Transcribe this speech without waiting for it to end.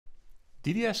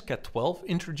DDS-CAD 12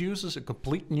 introduces a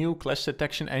complete new clash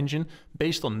detection engine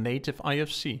based on native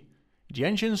IFC. The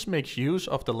engine makes use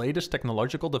of the latest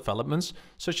technological developments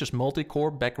such as multi-core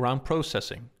background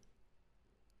processing.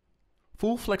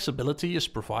 Full flexibility is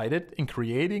provided in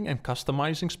creating and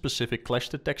customizing specific clash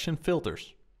detection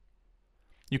filters.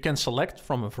 You can select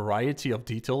from a variety of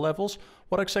detail levels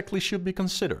what exactly should be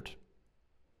considered,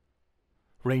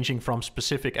 ranging from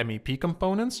specific MEP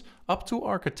components up to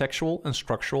architectural and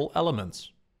structural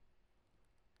elements.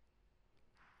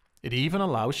 It even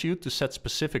allows you to set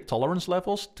specific tolerance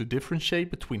levels to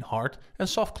differentiate between hard and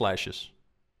soft clashes.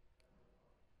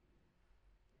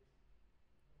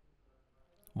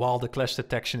 While the clash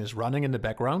detection is running in the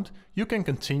background, you can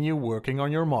continue working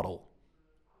on your model.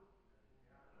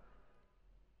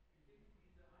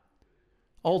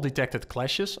 All detected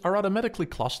clashes are automatically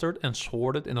clustered and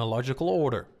sorted in a logical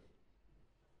order.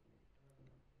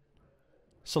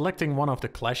 Selecting one of the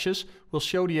clashes will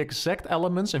show the exact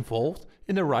elements involved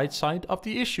in the right side of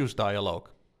the Issues dialog.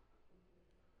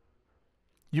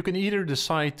 You can either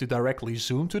decide to directly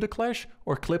zoom to the clash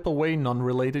or clip away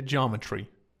non-related geometry.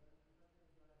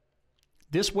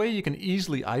 This way you can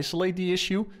easily isolate the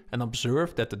issue and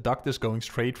observe that the duct is going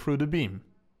straight through the beam.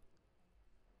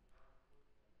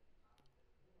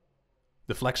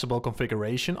 The flexible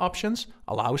configuration options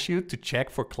allows you to check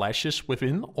for clashes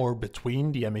within or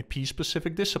between the MEP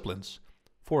specific disciplines.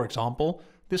 For example,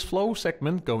 this flow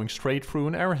segment going straight through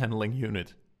an air handling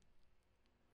unit.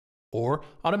 Or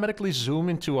automatically zoom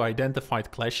into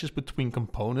identified clashes between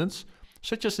components,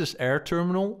 such as this air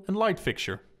terminal and light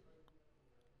fixture.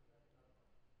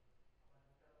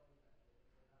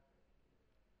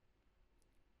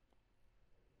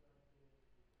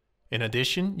 In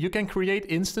addition, you can create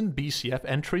instant BCF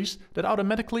entries that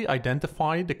automatically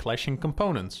identify the clashing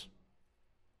components,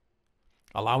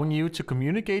 allowing you to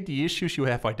communicate the issues you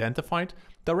have identified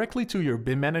directly to your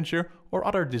BIM manager or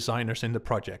other designers in the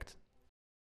project.